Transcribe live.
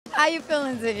How you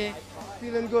feeling, Ziggy?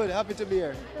 Feeling good, happy to be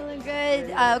here. Feeling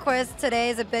good. Of course, today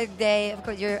is a big day. Of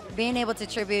course, you're being able to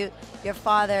tribute your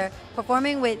father,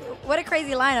 performing with, what a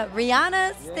crazy lineup,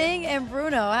 Rihanna, Sting, and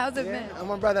Bruno. How's it been? And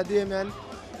my brother Damien.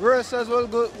 Rehearsals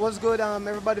was good.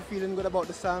 Everybody feeling good about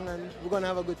the song, and we're gonna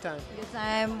have a good time. Good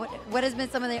time. What has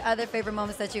been some of the other favorite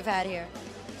moments that you've had here?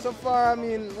 So far, I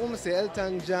mean, I want to say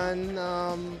Elton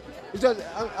John. It's just,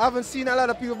 I haven't seen a lot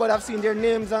of people, but I've seen their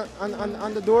names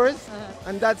on the doors,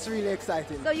 and that's really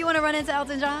exciting. So you want to run into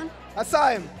Elton John? I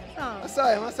saw him. Oh. I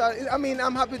saw him. I mean,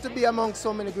 I'm happy to be among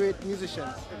so many great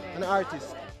musicians and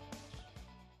artists.